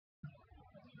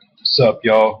What's up,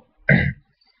 y'all?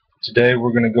 Today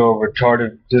we're going to go over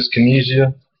tardive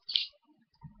dyskinesia.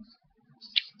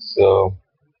 So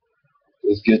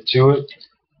let's get to it.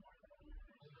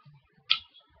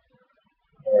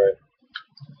 Alright.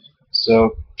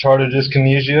 So tardive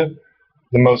dyskinesia.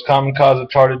 The most common cause of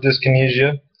tardive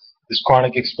dyskinesia is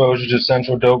chronic exposure to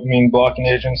central dopamine blocking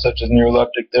agents such as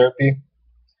neuroleptic therapy.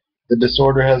 The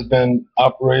disorder has been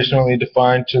operationally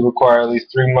defined to require at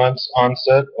least 3 months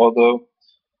onset, although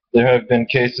there have been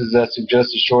cases that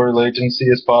suggest a shorter latency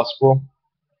is possible.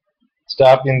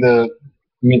 Stopping the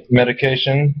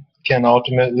medication can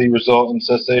ultimately result in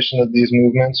cessation of these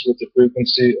movements with the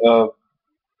frequency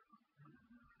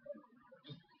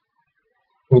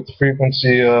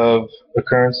of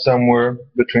occurrence somewhere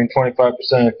between 25%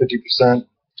 and 50%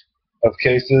 of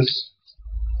cases.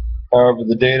 However,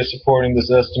 the data supporting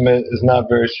this estimate is not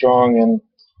very strong and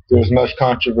there is much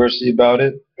controversy about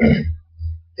it.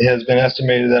 It has been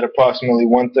estimated that approximately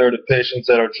 1/3 of patients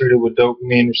that are treated with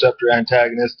dopamine receptor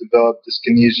antagonists develop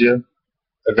dyskinesia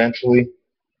eventually.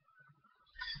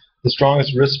 The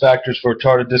strongest risk factors for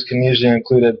tardive dyskinesia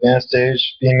include advanced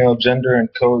age, female gender, and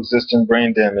coexistent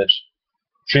brain damage.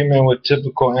 Treatment with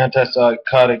typical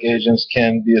antipsychotic agents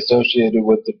can be associated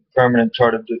with permanent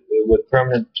tardive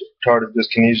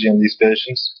dyskinesia in these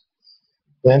patients.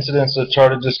 The incidence of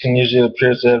tardive dyskinesia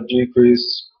appears to have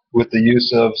decreased with the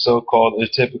use of so-called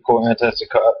atypical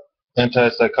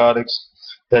antipsychotics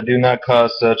that do not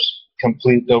cause such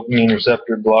complete dopamine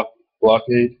receptor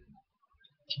blockade.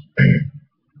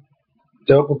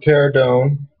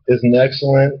 Dopaperidone is an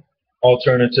excellent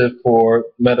alternative for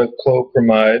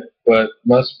metoclopramide, but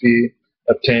must be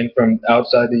obtained from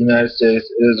outside the United States.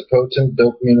 It is a potent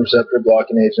dopamine receptor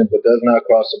blocking agent, but does not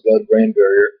cross the blood-brain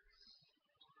barrier.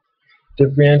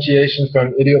 Differentiation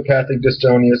from idiopathic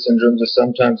dystonia syndromes is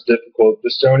sometimes difficult.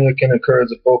 Dystonia can occur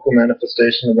as a focal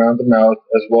manifestation around the mouth,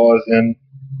 as well as in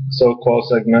so-called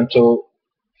segmental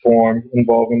form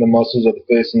involving the muscles of the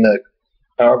face and neck.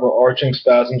 However, arching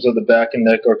spasms of the back and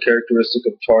neck are characteristic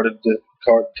of tardive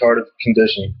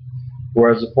condition,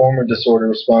 whereas the former disorder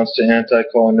responds to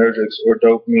anticholinergics or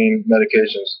dopamine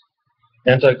medications.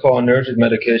 Anticholinergic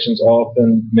medications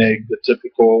often make the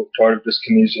typical tardive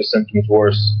dyskinesia symptoms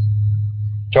worse.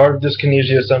 Tardive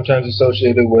dyskinesia is sometimes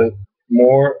associated with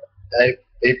more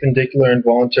appendicular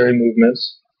involuntary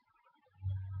movements.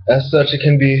 As such, it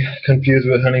can be confused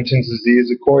with Huntington's disease.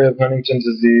 The chorea of Huntington's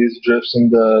disease drifts in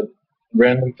the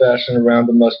random fashion around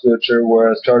the musculature,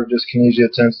 whereas tardive dyskinesia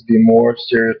tends to be more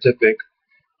stereotypic.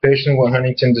 Patients with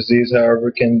Huntington's disease,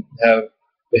 however, can have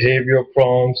behavioral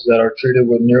problems that are treated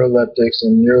with neuroleptics,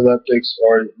 and neuroleptics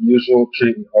are the usual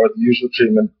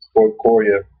treatment for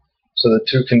chorea. So the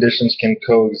two conditions can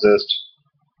coexist.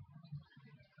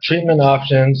 Treatment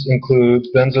options include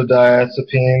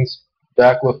benzodiazepines,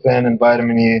 baclofen, and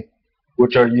vitamin E,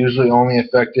 which are usually only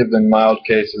effective in mild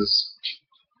cases.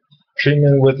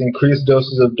 Treatment with increased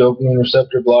doses of dopamine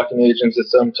receptor blocking agents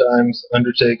is sometimes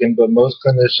undertaken, but most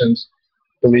clinicians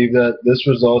believe that this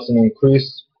results in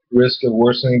increased risk of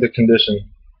worsening the condition.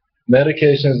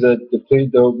 Medications that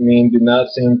deplete dopamine do not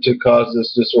seem to cause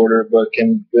this disorder, but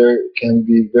can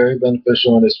be very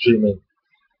beneficial in its treatment.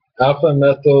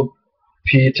 Alpha-methyl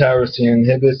P-tyrosine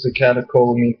inhibits the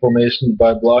catecholamine formation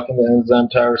by blocking the enzyme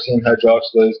tyrosine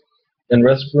hydroxylase, and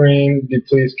risperidone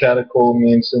depletes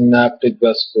catecholamine synaptic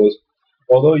vesicles.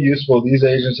 Although useful, these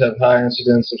agents have high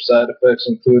incidence of side effects,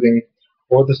 including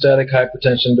orthostatic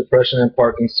hypertension, depression, and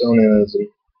Parkinsonism.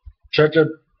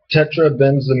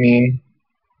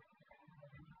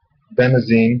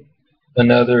 Benazine,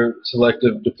 another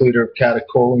selective depleter of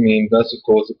catecholamine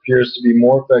vesicles, appears to be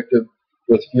more effective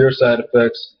with fewer side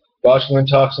effects. Botulinum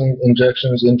toxin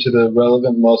injections into the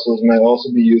relevant muscles may also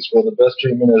be useful. The best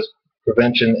treatment is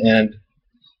prevention, and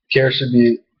care should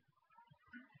be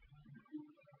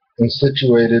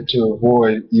situated to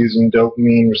avoid using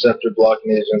dopamine receptor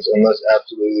blocking agents unless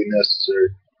absolutely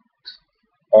necessary.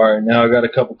 Alright, now I got a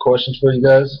couple questions for you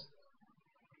guys.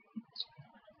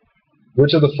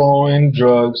 Which of the following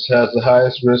drugs has the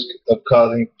highest risk of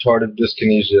causing tardive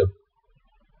dyskinesia?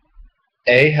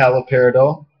 A.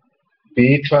 Haloperidol,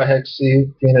 B.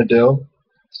 Trihexyphenidyl,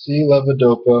 C.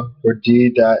 Levodopa, or D.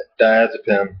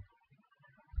 Diazepam?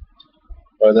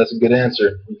 Alright, that's a good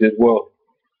answer. You did well.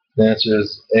 The answer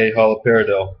is A.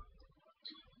 Haloperidol.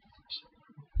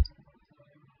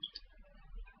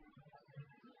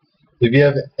 If you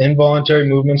have involuntary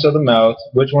movements of the mouth,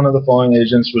 which one of the following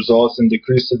agents results in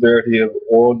decreased severity of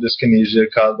oral dyskinesia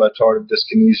caused by tardive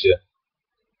dyskinesia?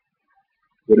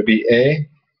 Would it be A.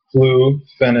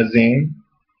 Fluphenazine,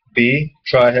 B.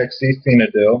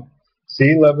 Trihexyphenidyl,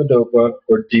 C. Levodopa,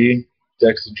 or D.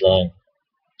 Dexedrine?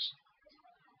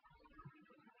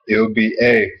 It would be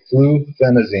A,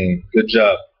 fluphenazine. Good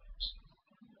job.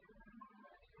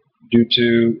 Due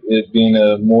to it being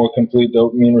a more complete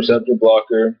dopamine receptor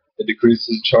blocker, it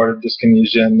decreases tardive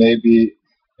dyskinesia and may be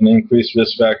an increased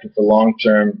risk factor for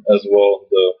long-term as well,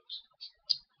 though.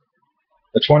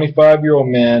 A 25-year-old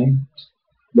man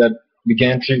that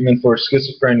began treatment for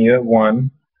schizophrenia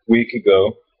 1 week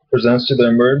ago presents to the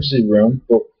emergency room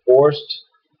for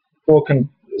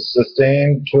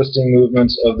sustained twisting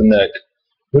movements of the neck.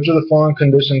 Which of the following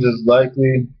conditions is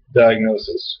likely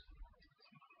diagnosis?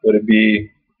 Would it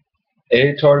be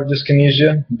A, tardive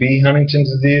dyskinesia, B, Huntington's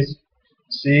disease,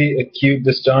 C, acute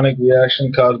dystonic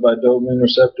reaction caused by dopamine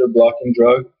receptor blocking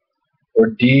drug, or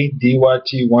D,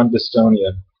 DYT1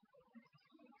 dystonia?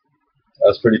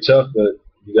 That's pretty tough, but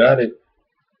you got it.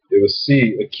 It was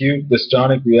C, acute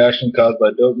dystonic reaction caused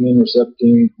by dopamine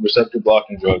receptor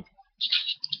blocking drug.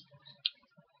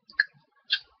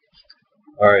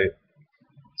 Alright,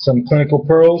 some clinical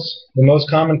pearls. The most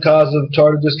common cause of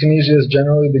tardive dyskinesia is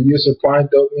generally the use of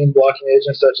chronic dopamine blocking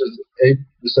agents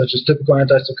such as typical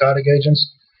antipsychotic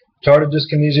agents. Tardive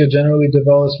dyskinesia generally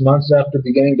develops months after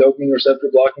beginning dopamine receptor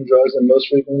blocking drugs and most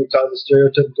frequently causes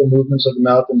stereotypical movements of the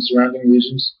mouth and surrounding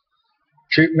regions.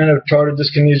 Treatment of tardive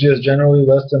dyskinesia is generally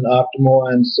less than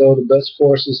optimal, and so the best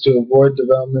course is to avoid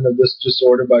development of this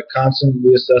disorder by constant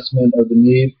reassessment of the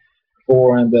need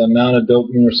for and the amount of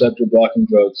dopamine receptor blocking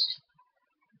drugs.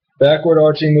 Backward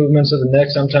arching movements of the neck,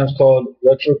 sometimes called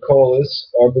retrocollis,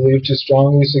 are believed to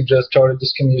strongly suggest tardive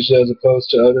dyskinesia as opposed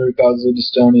to other causes of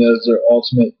dystonia as their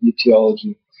ultimate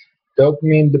etiology.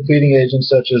 Dopamine depleting agents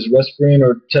such as Respirine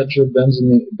or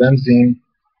tetrabenzene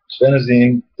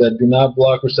that do not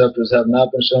block receptors have not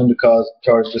been shown to cause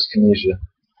tardive dyskinesia.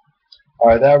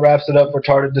 Alright, that wraps it up for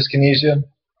tardive dyskinesia.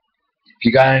 If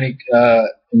you got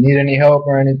need any help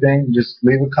or anything, just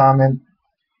leave a comment,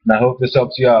 and I hope this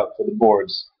helps you out for the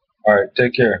boards. Alright,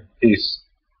 take care. Peace.